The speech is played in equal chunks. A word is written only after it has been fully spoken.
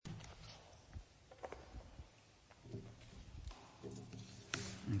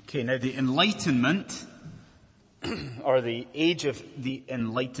Okay, now the Enlightenment, or the Age of the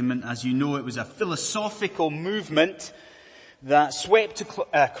Enlightenment, as you know, it was a philosophical movement that swept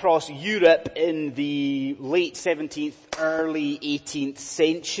across Europe in the late 17th, early 18th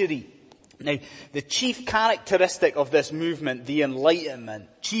century. Now, the chief characteristic of this movement, the Enlightenment,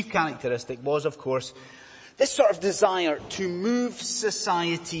 chief characteristic was, of course, this sort of desire to move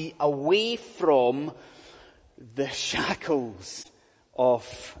society away from the shackles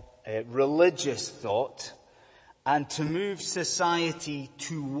of religious thought and to move society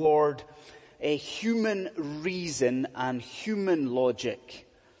toward a human reason and human logic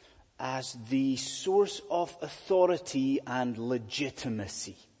as the source of authority and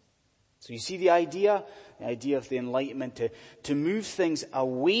legitimacy. So you see the idea of the Enlightenment to move things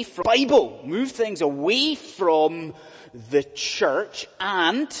away from the Bible, move things away from the church,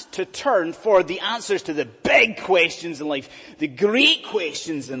 and to turn for the answers to the big questions in life, the great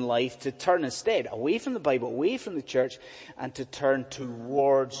questions in life, to turn instead away from the Bible, away from the church, and to turn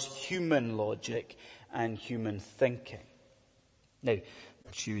towards human logic and human thinking. Now,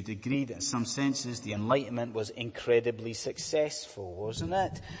 you would agree that in some senses the Enlightenment was incredibly successful, wasn't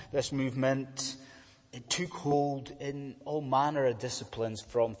it? This movement, it took hold in all manner of disciplines,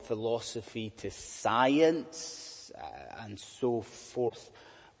 from philosophy to science and so forth.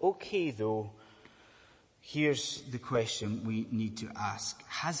 Okay, though, here's the question we need to ask.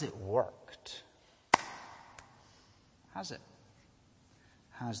 Has it worked? Has it?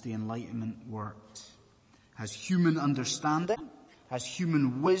 Has the Enlightenment worked? Has human understanding, has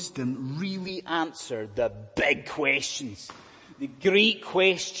human wisdom really answered the big questions, the great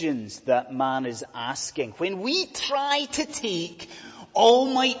questions that man is asking? When we try to take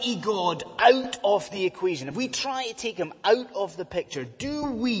Almighty God out of the equation, if we try to take him out of the picture,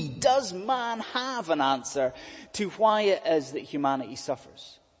 does man have an answer to why it is that humanity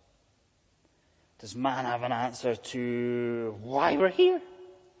suffers? Does man have an answer to why we're here?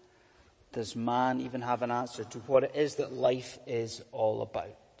 Does man even have an answer to what it is that life is all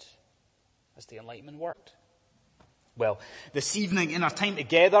about? Has the Enlightenment worked? Well, this evening in our time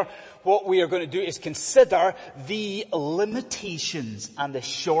together, what we are going to do is consider the limitations and the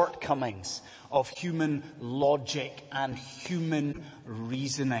shortcomings of human logic and human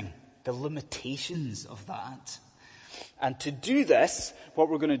reasoning. The limitations of that. And to do this, what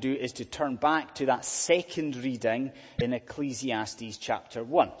we're going to do is to turn back to that second reading in Ecclesiastes chapter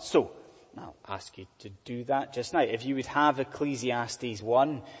 1. So, I'll ask you to do that just now. If you would have Ecclesiastes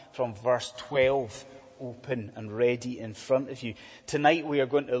 1 from verse 12 open and ready in front of you. Tonight we are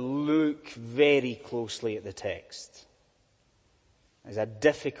going to look very closely at the text. It's a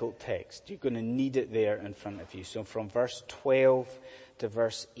difficult text. You're going to need it there in front of you. So from verse 12 to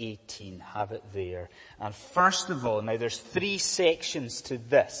verse 18, have it there. And first of all, now there's 3 sections to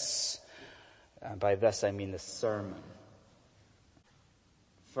this. And by this I mean the sermon.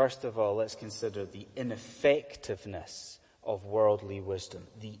 First of all, let's consider the ineffectiveness of worldly wisdom.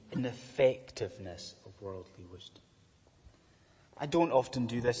 The ineffectiveness of worldly wisdom. I don't often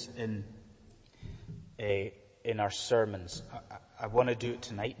do this in our sermons. I want to do it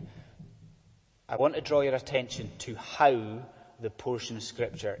tonight. I want to draw your attention to how the portion of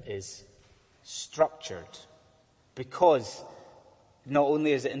Scripture is structured. Because not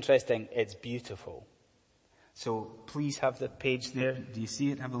only is it interesting, it's beautiful. So please have the page there. Do you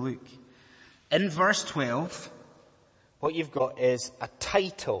see it? Have a look. In verse 12, what you've got is a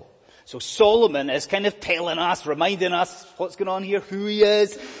title. So Solomon is kind of telling us, reminding us what's going on here, who he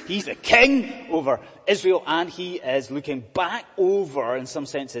is. He's the king over Israel, and he is looking back over, in some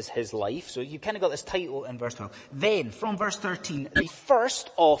senses, his life. So you've kind of got this title in verse 12. Then, from verse 13, the first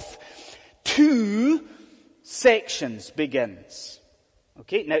of 2 sections begins.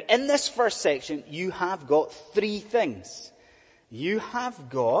 Okay, now in this first section, you have got 3 things. You have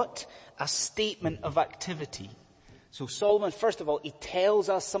got a statement of activity. So Solomon, first of all, he tells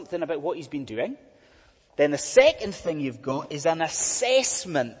us something about what he's been doing. Then the second thing you've got is an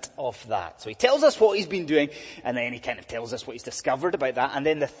assessment of that. So he tells us what he's been doing, and then he kind of tells us what he's discovered about that. And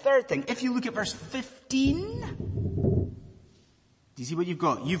then the third thing, if you look at verse 15, do you see what you've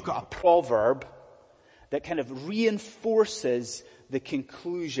got? You've got a proverb that kind of reinforces the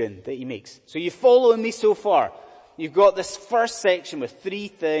conclusion that he makes. So you following me so far? You've got this first section with 3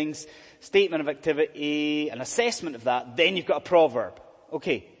 things, statement of activity, an assessment of that, then you've got a proverb.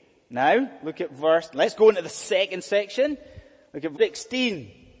 Okay, now look at let's go into the second section. Look at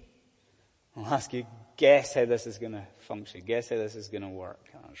 16. I'll ask you, guess how this is going to function. Guess how this is going to work.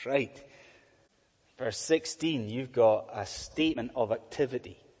 That's right. Verse 16, you've got a statement of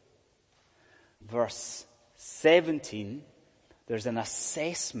activity. Verse 17, There's an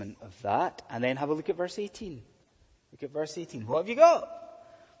assessment of that. And then have a look at verse 18. Look at verse 18. What have you got?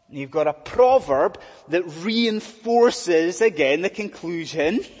 You've got a proverb that reinforces again the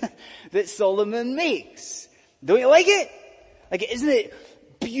conclusion that Solomon makes. Don't you like it? Like, isn't it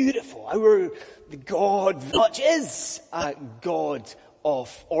beautiful? Our God much is a God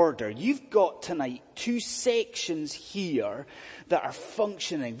of order. You've got tonight two sections here that are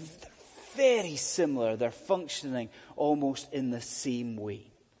functioning very similar. They're functioning almost in the same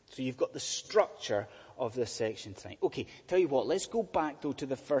way. So you've got the structure of this section tonight. Okay, tell you what, let's go back though to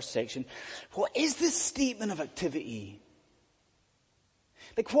the first section. What is this statement of activity?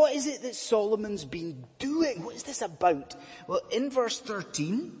 Like, what is it that Solomon's been doing? What is this about? Well, in verse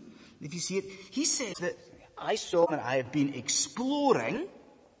 13, if you see it, he says that I, Solomon, I have been exploring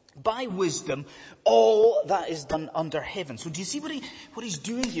by wisdom all that is done under heaven. So do you see what he's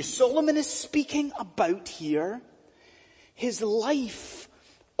doing here? Solomon is speaking about here his life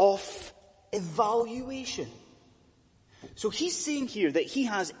of evaluation. So he's saying here that he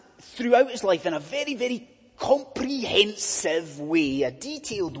has, throughout his life, in a very, very comprehensive way, a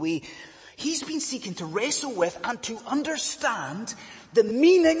detailed way, he's been seeking to wrestle with and to understand the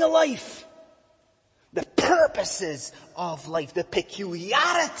meaning of life, the purposes of life, the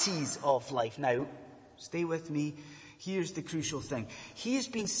peculiarities of life. Now, stay with me. Here's the crucial thing. He has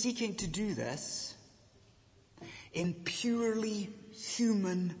been seeking to do this in purely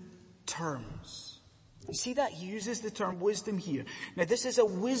human terms. You see that? He uses the term wisdom here. Now, this is a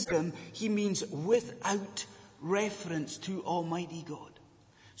wisdom, he means without reference to Almighty God.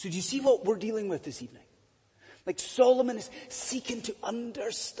 So do you see what we're dealing with this evening? Like, Solomon is seeking to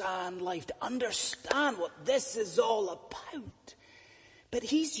understand life, to understand what this is all about. But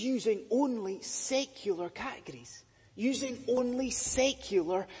he's using only secular categories, using only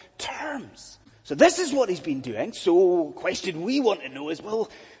secular terms. So this is what he's been doing. So the question we want to know is, well,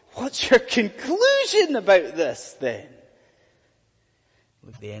 what's your conclusion about this then?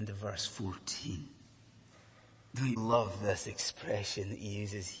 Look at the end of verse 14. Don't you love this expression that he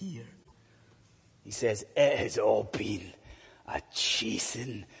uses here? He says, it has all been a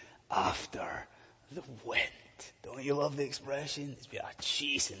chasing after the wind. Don't you love the expression? It's been a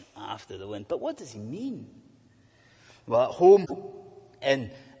chasing after the wind. But what does he mean? Well, at home in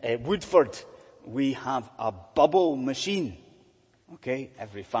Woodford, we have a bubble machine. Okay,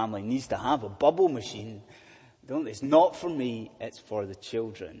 every family needs to have a bubble machine. Don't they? It's not for me, it's for the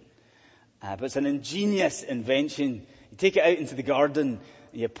children. But it's an ingenious invention. You take it out into the garden,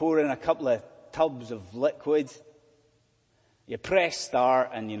 you pour in a couple of tubs of liquid, you press start,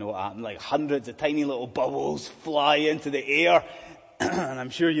 and you know what happens, like hundreds of tiny little bubbles fly into the air. And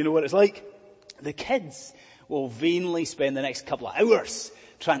I'm sure you know what it's like. The kids will vainly spend the next couple of hours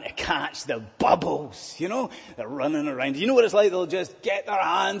trying to catch the bubbles, you know. They're running around. You know what it's like? They'll just get their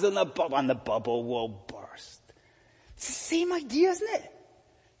hands on the bubble and the bubble will burst. It's the same idea, isn't it?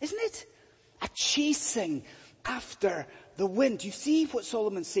 Isn't it? A chasing after the wind. You see what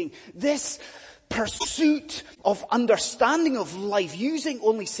Solomon's saying? This pursuit of understanding of life using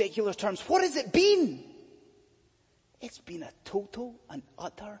only secular terms, what has it been? It's been a total and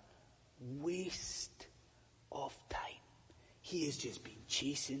utter waste of time. He has just been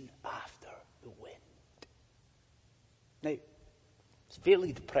chasing after the wind. Now, it's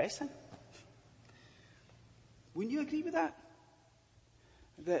fairly depressing. Wouldn't you agree with that?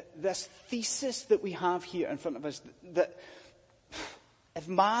 That this thesis that we have here in front of us, that if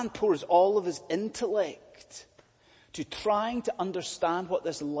man pours all of his intellect to trying to understand what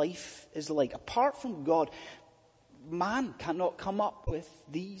this life is like, apart from God, man cannot come up with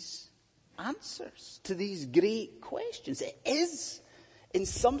these answers to these great questions. It is, in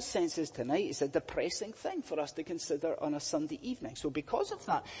some senses tonight, it's a depressing thing for us to consider on a Sunday evening. So because of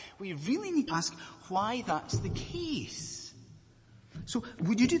that, we really need to ask why that's the case. So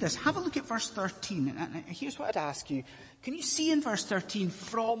would you do this? Have a look at verse 13. And here's what I'd ask you. Can you see in verse 13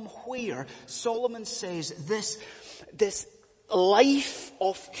 from where Solomon says this life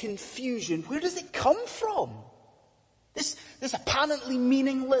of confusion, where does it come from? This apparently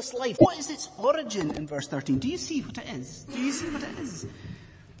meaningless life. What is its origin in verse 13? Do you see what it is? Do you see what it is?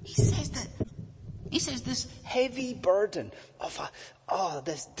 He says this heavy burden of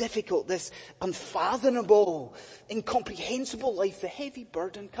this difficult, this unfathomable, incomprehensible life. The heavy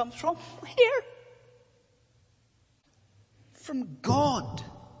burden comes from where? From God.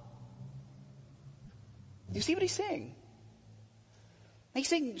 You see what he's saying? He's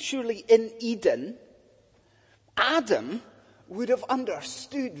saying surely in Eden, Adam would have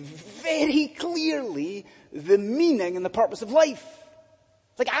understood very clearly the meaning and the purpose of life.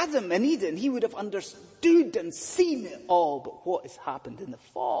 Like Adam in Eden, he would have understood and seen it all, but what has happened in the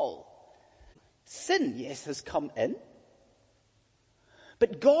fall? Sin, yes, has come in.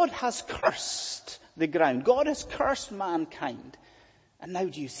 But God has cursed the ground. God has cursed mankind. And now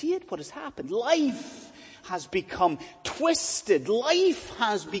do you see it? What has happened? Life has become twisted. Life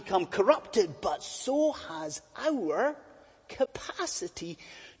has become corrupted. But so has our capacity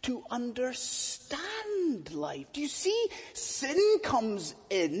to understand life. Do you see? Sin comes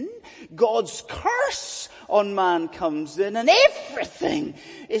in, God's curse on man comes in, and everything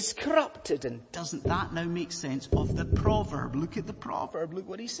is corrupted. And doesn't that now make sense of the proverb? Look at the proverb. Look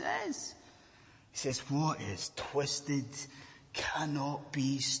what he says. He says, what is twisted cannot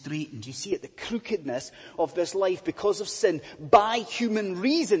be straightened. You see it, the crookedness of this life because of sin by human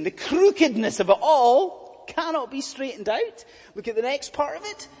reason. The crookedness of it all cannot be straightened out. Look at the next part of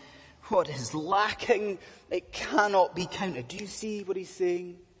it. What is lacking, it cannot be counted. Do you see what he's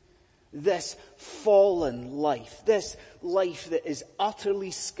saying? This fallen life, this life that is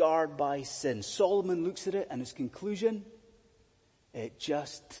utterly scarred by sin. Solomon looks at it and his conclusion, it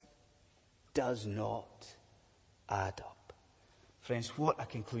just does not add up. Friends, what a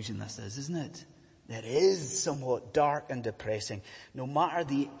conclusion this is, isn't it? It is somewhat dark and depressing. No matter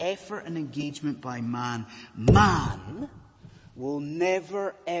the effort and engagement by man, man will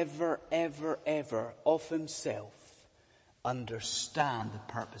never, ever, ever, ever of himself understand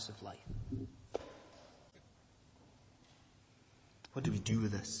the purpose of life. What do we do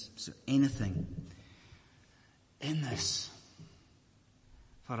with this? Is there anything in this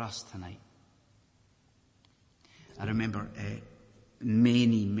for us tonight? I remember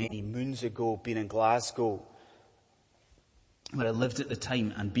many moons ago being in Glasgow, where I lived at the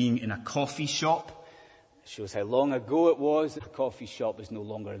time, and being in a coffee shop. Shows how long ago it was. The coffee shop is no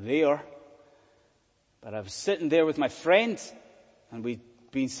longer there. But I was sitting there with my friend, and we'd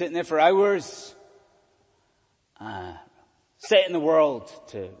been sitting there for hours, setting the world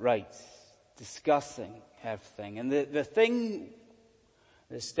to rights, discussing everything. And the thing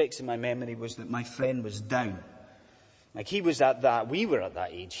that sticks in my memory was that my friend was down. Like we were at that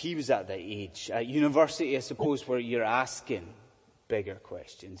age, he was at that age. At university, I suppose, where you're asking bigger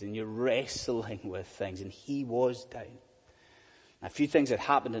questions and you're wrestling with things, and he was down. A few things had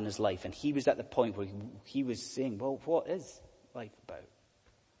happened in his life, and he was at the point where he was saying, well, what is life about?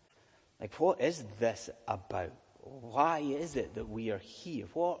 Like, what is this about? Why is it that we are here?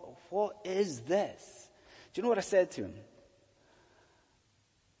 What is this? Do you know what I said to him?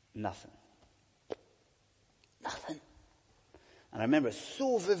 Nothing. Nothing. And I remember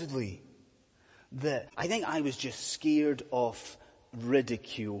so vividly that I think I was just scared of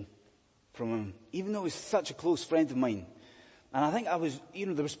ridicule from him, even though he was such a close friend of mine. And I think I was,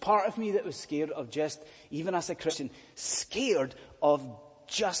 there was part of me that was scared of just, even as a Christian, scared of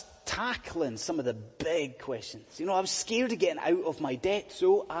just tackling some of the big questions. I was scared of getting out of my depth.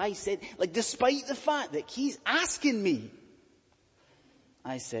 So I said, despite the fact that he's asking me,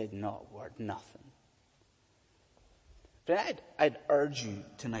 I said not a word, nothing. But I'd urge you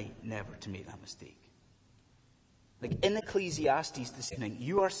tonight never to make that mistake. In Ecclesiastes this evening,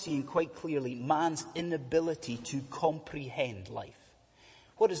 you are seeing quite clearly man's inability to comprehend life.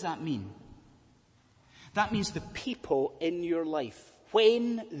 What does that mean? That means the people in your life,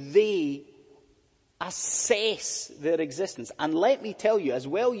 when they assess their existence, and let me tell you, as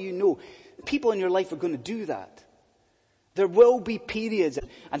well people in your life are going to do that. There will be periods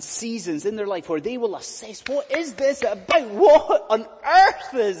and seasons in their life where they will assess, what is this about? What on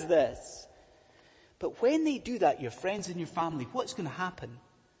earth is this? But when they do that, your friends and your family, what's going to happen?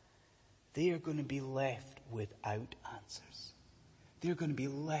 They are going to be left without answers. They're going to be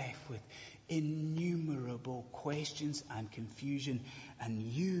left with innumerable questions and confusion. And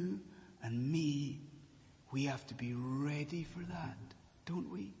you and me, we have to be ready for that,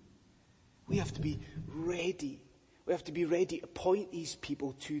 don't we? We have to be ready. We have to be ready to point these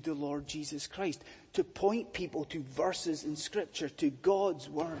people to the Lord Jesus Christ, to point people to verses in Scripture, to God's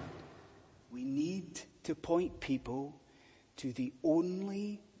Word. We need to point people to the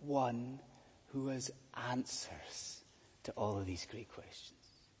only one who has answers to all of these great questions.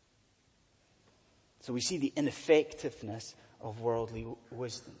 So we see the ineffectiveness of worldly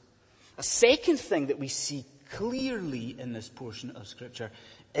wisdom. A second thing that we see clearly in this portion of Scripture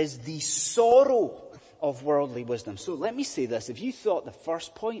is the sorrow of worldly wisdom. So let me say this. If you thought the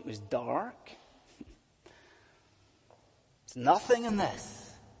first point was dark, there's nothing in this.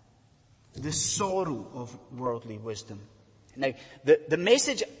 The sorrow of worldly wisdom. Now, the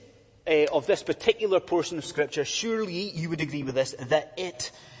message of this particular portion of Scripture, surely you would agree with this, that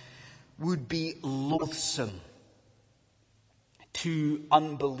it would be loathsome to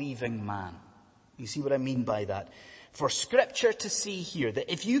unbelieving man. You see what I mean by that? For Scripture to see here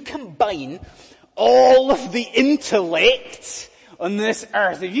that if you combine all of the intellect on this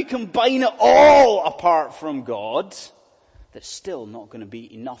earth, if you combine it all apart from God, that's still not going to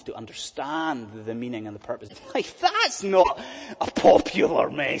be enough to understand the meaning and the purpose of life. That's not a popular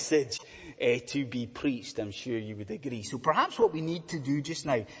message to be preached, I'm sure you would agree. So perhaps what we need to do just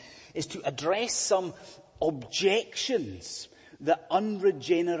now is to address some objections that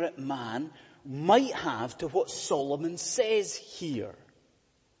unregenerate man might have to what Solomon says here.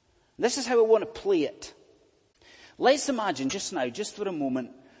 This is how I want to play it. Let's imagine just now, just for a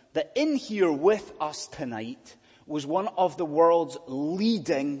moment, that in here with us tonight was one of the world's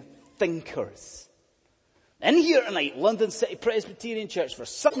leading thinkers. In here tonight, London City Presbyterian Church, for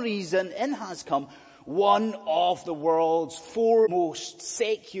some reason, in has come one of the world's foremost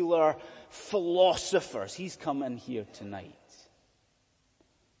secular philosophers. He's come in here tonight.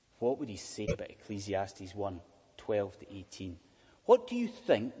 What would he say about Ecclesiastes 1:12 to 18? What do you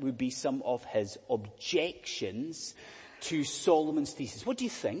think would be some of his objections to Solomon's thesis? What do you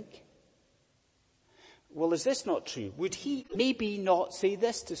think? Well, is this not true? Would he maybe not say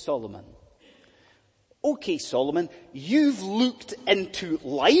this to Solomon? Okay, Solomon, you've looked into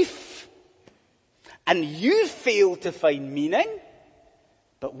life and you failed to find meaning,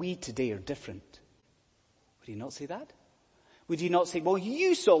 but we today are different. Would he not say that? Would he not say, well,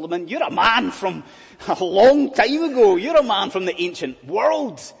 you, Solomon, you're a man from a long time ago. You're a man from the ancient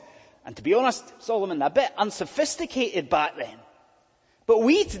world. And to be honest, Solomon, a bit unsophisticated back then. But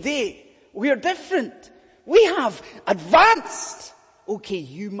we today, we're different. We have advanced. Okay,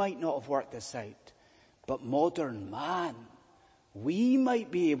 you might not have worked this out, but modern man, we might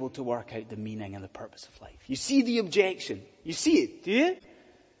be able to work out the meaning and the purpose of life. You see the objection? You see it, do you?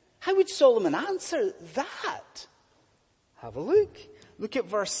 How would Solomon answer that? Have a look. Look at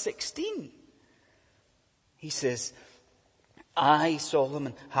verse 16. He says, I,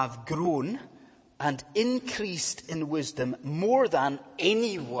 Solomon, have grown and increased in wisdom more than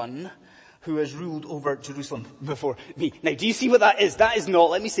anyone who has ruled over Jerusalem before me. Now, do you see what that is? That is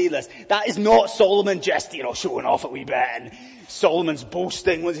not, let me say this, that is not Solomon just, showing off a wee bit and Solomon's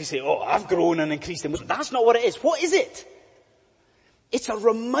boasting. What does he say? Oh, I've grown and increased in wisdom. That's not what it is. What is it? It's a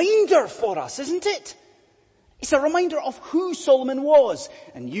reminder for us, isn't it? It's a reminder of who Solomon was.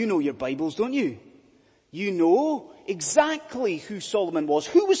 And you know your Bibles, don't you? You know exactly who Solomon was.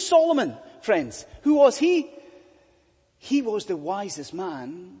 Who was Solomon, friends? Who was he? He was the wisest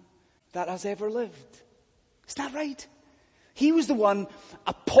man that has ever lived. Isn't that right? He was the one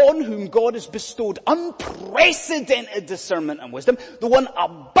upon whom God has bestowed unprecedented discernment and wisdom. The one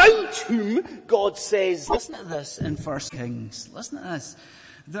about whom God says, listen to this in 1 Kings. Listen to this.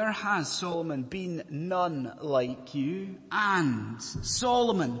 There has, Solomon, been none like you, and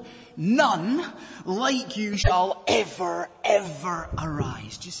Solomon, none like you shall ever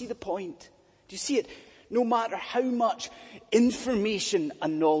arise. Do you see the point? Do you see it? No matter how much information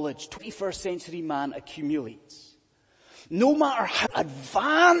and knowledge 21st century man accumulates, no matter how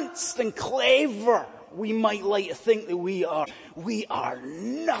advanced and clever we might like to think that we are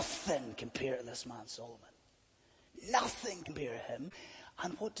nothing compared to this man Solomon. Nothing compared to him.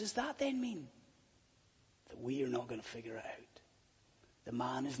 And what does that then mean? That we are not going to figure it out. The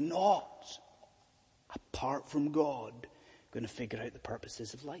man is not, apart from God, going to figure out the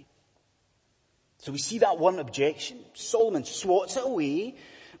purposes of life. So we see that one objection. Solomon swats it away.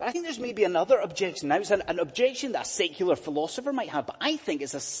 But I think there's maybe another objection. Now it's an objection that a secular philosopher might have, but I think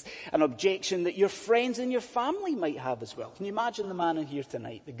it's an objection that your friends and your family might have as well. Can you imagine the man in here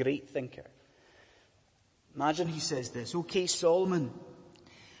tonight, the great thinker? Imagine he says this, okay, Solomon,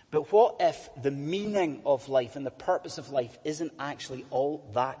 but what if the meaning of life and the purpose of life isn't actually all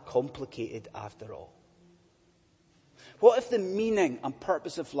that complicated after all? What if the meaning and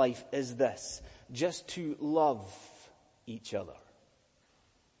purpose of life is this, just to love each other?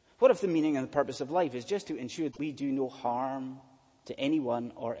 What if the meaning and the purpose of life is just to ensure that we do no harm to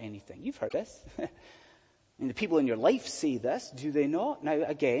anyone or anything? You've heard this. I mean, the people in your life say this, do they not? Now,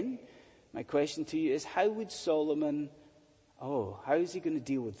 again, my question to you is, how would Solomon, how is he going to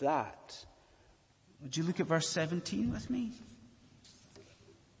deal with that? Would you look at verse 17 with me?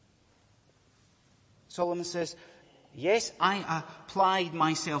 Solomon says, yes, I applied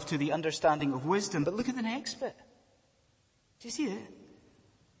myself to the understanding of wisdom, but look at the next bit. Do you see it?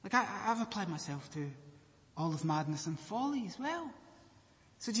 Like, I've applied myself to all of madness and folly as well.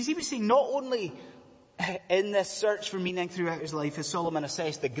 So do you see what he's saying? Not only in this search for meaning throughout his life has Solomon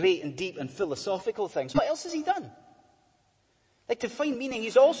assessed the great and deep and philosophical things. What else has he done? Like, to find meaning,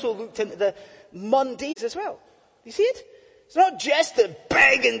 he's also looked into the mundane as well. Do you see it? It's not just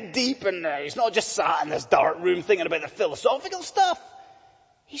big and deep in there. He's not just sat in this dark room thinking about the philosophical stuff.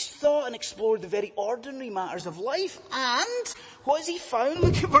 He's thought and explored the very ordinary matters of life. And what has he found?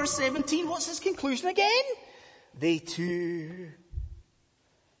 Look at verse 17. What's his conclusion again? They too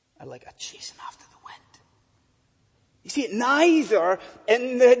are like a chasing after the wind. You see, neither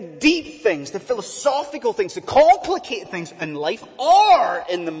in the deep things, the philosophical things, the complicated things in life, or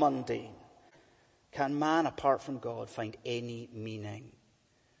in the mundane, can man, apart from God, find any meaning?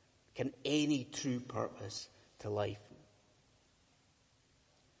 Can any true purpose to life?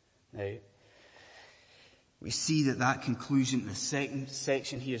 Now, we see that conclusion in the second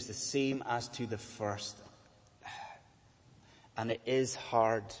section here is the same as to the first. And it is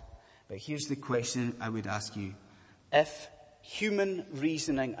hard. But here's the question I would ask you. If human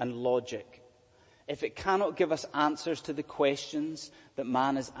reasoning and logic, if it cannot give us answers to the questions that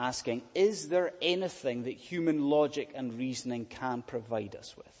man is asking, is there anything that human logic and reasoning can provide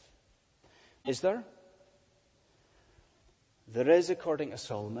us with? Is there? There is, according to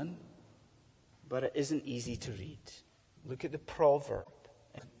Solomon, but it isn't easy to read. Look at the proverb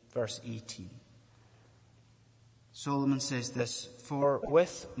in verse 18. Solomon says this, for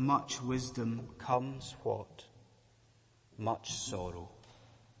with much wisdom comes what? Much sorrow.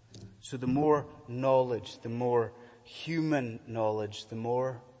 So the more knowledge, the more human knowledge, the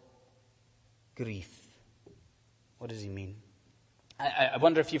more grief. What does he mean? I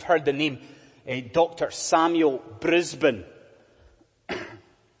wonder if you've heard the name Dr. Samuel Brisbane.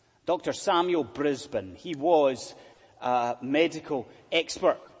 Dr. Samuel Brisbane. He was a medical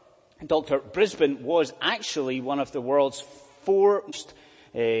expert. Dr. Brisbane was actually one of the world's foremost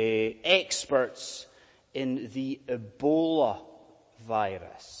experts in the Ebola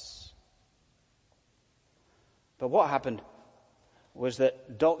virus. But what happened was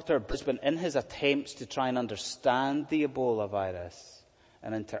that Dr. Brisbane, in his attempts to try and understand the Ebola virus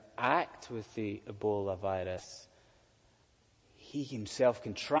and interact with the Ebola virus, he himself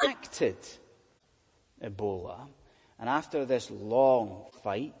contracted Ebola. And after this long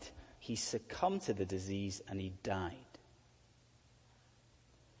fight, he succumbed to the disease and he died.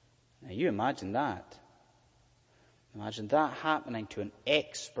 Now you imagine that. Imagine that happening to an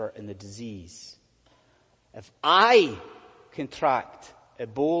expert in the disease. If I contract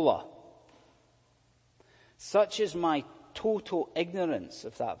Ebola, such is my total ignorance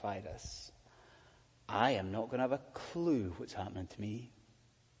of that virus, I am not going to have a clue what's happening to me.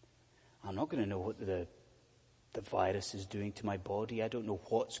 I'm not going to know what the virus is doing to my body. I don't know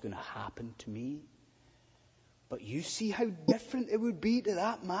what's going to happen to me. But you see how different it would be to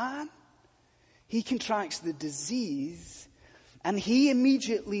that man? He contracts the disease and he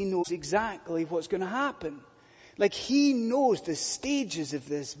immediately knows exactly what's going to happen. Like he knows the stages of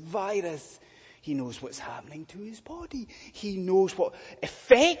this virus. He knows what's happening to his body. He knows what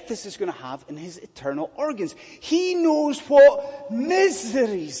effect this is going to have in his eternal organs. He knows what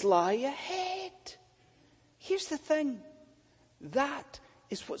miseries lie ahead. Here's the thing. That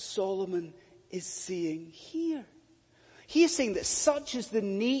is what Solomon is saying here. He is saying that such is the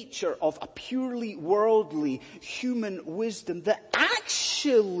nature of a purely worldly human wisdom that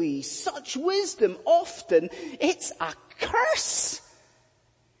actually such wisdom often, it's a curse.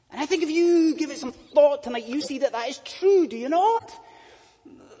 And I think if you give it some thought tonight, you see that is true, do you not?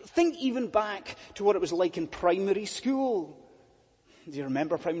 Think even back to what it was like in primary school. Do you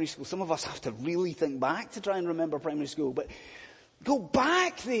remember primary school? Some of us have to really think back to try and remember primary school, but go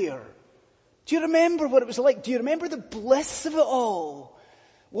back there. Do you remember what it was like? Do you remember the bliss of it all?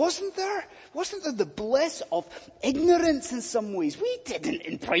 Wasn't there the bliss of ignorance in some ways? We didn't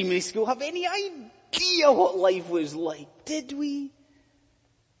in primary school have any idea what life was like, did we?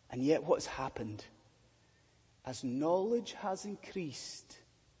 And yet what's happened? As knowledge has increased,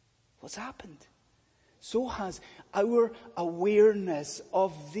 what's happened? So has our awareness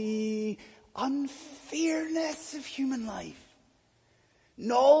of the unfairness of human life.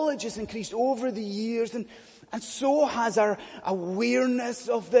 Knowledge has increased over the years, and so has our awareness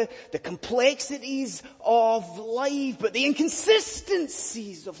of the complexities of life, but the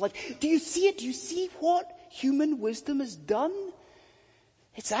inconsistencies of life. Do you see it? Do you see what human wisdom has done?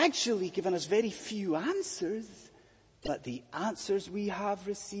 It's actually given us very few answers, but the answers we have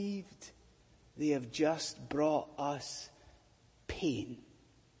received, they have just brought us pain.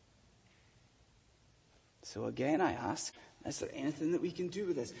 So again, I ask, is there anything that we can do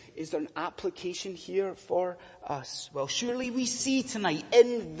with this? Is there an application here for us? Well, surely we see tonight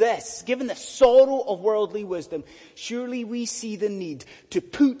in this, given the sorrow of worldly wisdom, surely we see the need to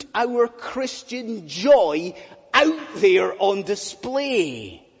put our Christian joy out there on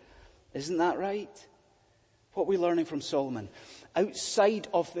display. Isn't that right? What are we learning from Solomon? Outside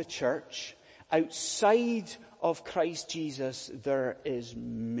of the church, outside of Christ Jesus, there is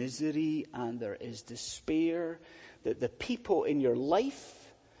misery and there is despair. That the people in your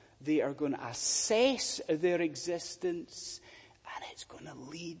life, they are going to assess their existence, and it's going to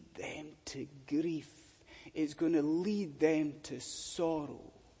lead them to grief. It's going to lead them to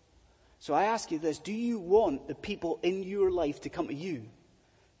sorrow. So I ask you this, do you want the people in your life to come to you?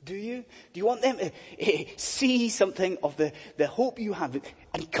 Do you? Do you want them to see something of the hope you have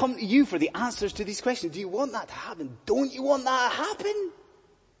and come to you for the answers to these questions? Do you want that to happen? Don't you want that to happen?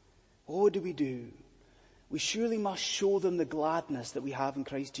 What do? We surely must show them the gladness that we have in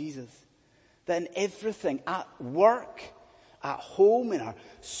Christ Jesus. That in everything, at work, at home, in our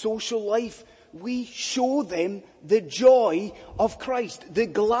social life, we show them the joy of Christ, the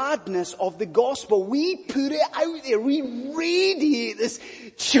gladness of the gospel. We put it out there. We radiate this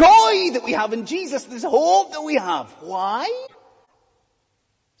joy that we have in Jesus, this hope that we have. Why?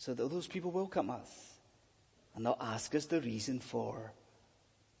 So that those people will come to us and they'll ask us the reason for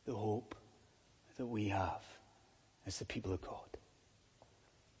the hope that we have as the people of God.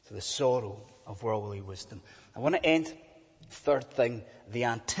 So the sorrow of worldly wisdom. I want to end, third thing, the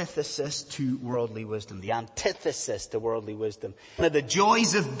antithesis to worldly wisdom. The antithesis to worldly wisdom. One of the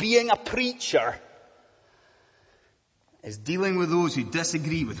joys of being a preacher is dealing with those who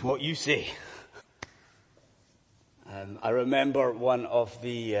disagree with what you say. I remember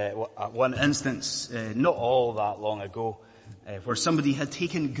one instance, not all that long ago, where somebody had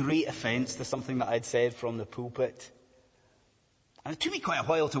taken great offence to something that I'd said from the pulpit. And it took me quite a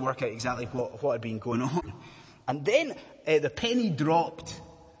while to work out exactly what had been going on. And then the penny dropped.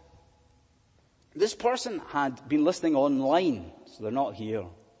 This person had been listening online, so they're not here.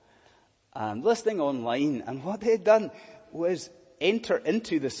 Listening online, and what they had done was enter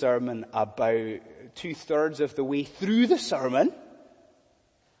into the sermon about 2/3 of the way through the sermon.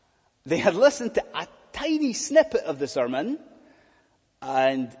 They had listened to a tiny snippet of the sermon,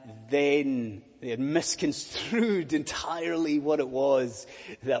 and then they had misconstrued entirely what it was,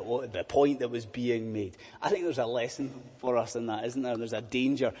 the point that was being made. I think there's a lesson for us in that, isn't there? There's a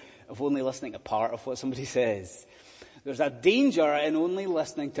danger of only listening to part of what somebody says. There's a danger in only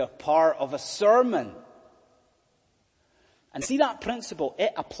listening to a part of a sermon. And see that principle,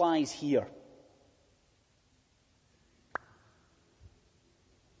 it applies here.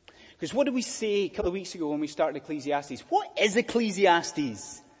 Because what did we say a couple of weeks ago when we started Ecclesiastes? What is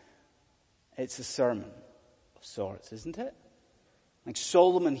Ecclesiastes? It's a sermon of sorts, isn't it? Like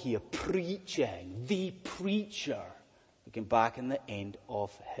Solomon here preaching, the preacher, looking back in the end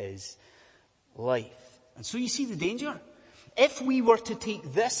of his life. And so you see the danger. If we were to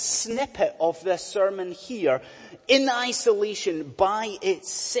take this snippet of this sermon here in isolation by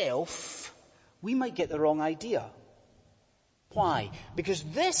itself, we might get the wrong idea. Why? Because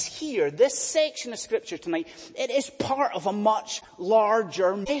this section of scripture tonight, it is part of a much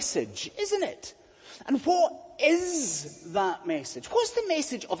larger message, isn't it? And what is that message? What's the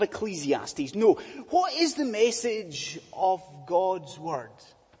message of Ecclesiastes? No, what is the message of God's word?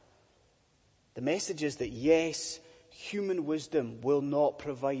 The message is that yes, human wisdom will not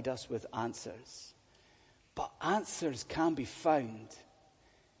provide us with answers. But answers can be found.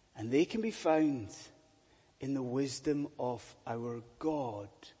 And they can be found in the wisdom of our God.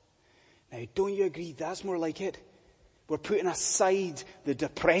 Now, don't you agree? That's more like it. We're putting aside the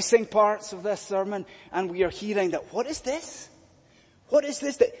depressing parts of this sermon and we are hearing that, what is this? What is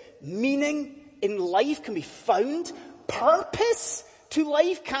this? That meaning in life can be found? Purpose to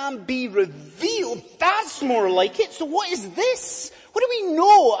life can be revealed? That's more like it. So what is this? What do we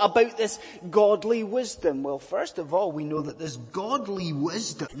know about this godly wisdom? Well, first of all, we know that this godly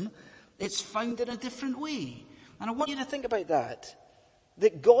wisdom, it's found in a different way. And I want you to think about that.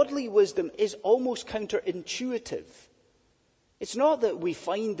 That godly wisdom is almost counterintuitive. It's not that we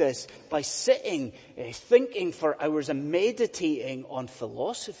find this by sitting, thinking for hours and meditating on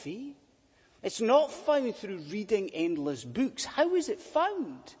philosophy. It's not found through reading endless books. How is it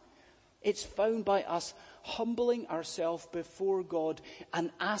found? It's found by us humbling ourselves before God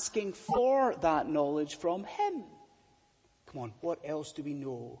and asking for that knowledge from Him. Come on, what else do we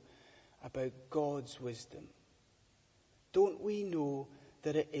know about God's wisdom? Don't we know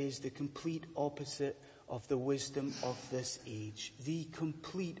that it is the complete opposite of the wisdom of this age? The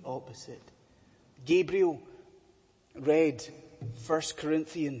complete opposite. Gabriel read 1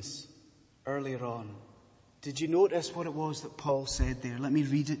 Corinthians earlier on. Did you notice what it was that Paul said there? Let me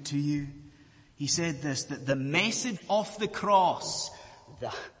read it to you. He said this, that the message of the cross,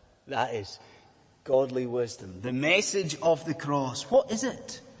 that is godly wisdom. The message of the cross. What is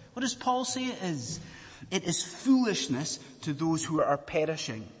it? What does Paul say it is? It is foolishness to those who are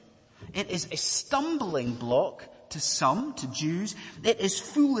perishing. It is a stumbling block to some, to Jews. It is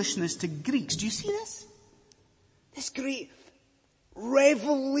foolishness to Greeks. Do you see this? This great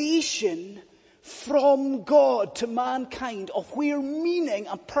revelation from God to mankind of where meaning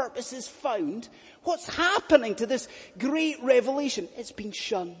and purpose is found. What's happening to this great revelation? It's been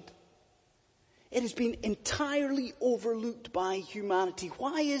shunned. It has been entirely overlooked by humanity.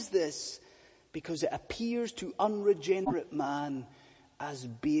 Why is this? Because it appears to unregenerate man as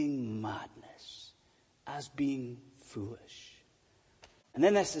being madness, as being foolish. And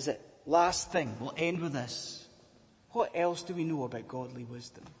then this is it. Last thing. We'll end with this. What else do we know about godly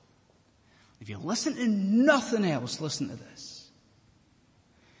wisdom? If you listen to nothing else, listen to this.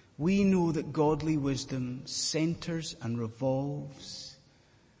 We know that godly wisdom centers and revolves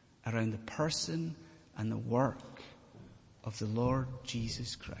around the person and the work of the Lord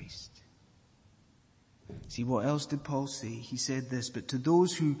Jesus Christ. See, what else did Paul say? He said this, but to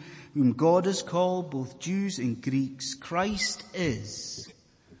those whom God has called, both Jews and Greeks, Christ is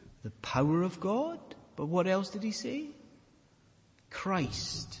the power of God. But what else did he say?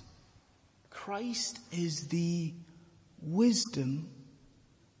 Christ is the wisdom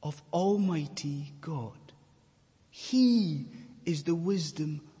of Almighty God. He is the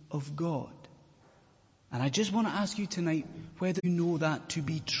wisdom of God. And I just want to ask you tonight whether you know that to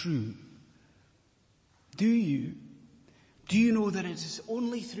be true. Do you? Do you know that it is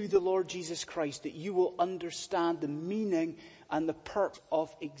only through the Lord Jesus Christ that you will understand the meaning and the purpose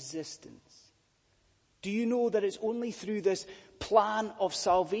of existence? Do you know that it's only through this plan of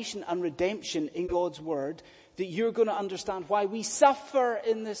salvation and redemption in God's Word that you're going to understand why we suffer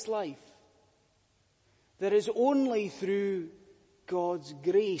in this life? That is only through God's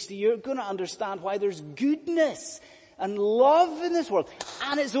grace that you're going to understand why there's goodness and love in this world.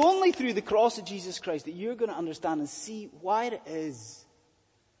 And it's only through the cross of Jesus Christ that you're going to understand and see why it is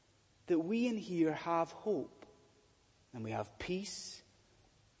that we in here have hope and we have peace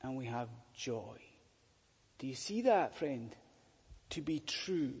and we have joy. Do you see that, friend, to be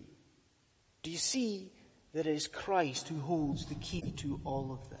true? Do you see that it is Christ who holds the key to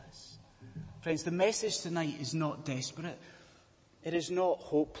all of this? Friends, the message tonight is not desperate. It is not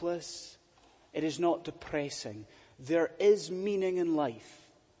hopeless. It is not depressing. There is meaning in life.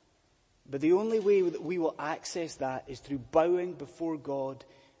 But the only way that we will access that is through bowing before God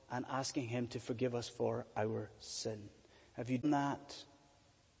and asking Him to forgive us for our sin. Have you done that?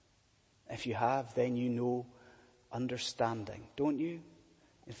 If you have, then you know understanding, don't you?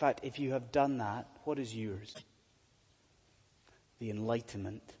 In fact, if you have done that, what is yours? The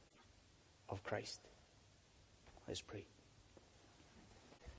enlightenment of Christ. Let's pray.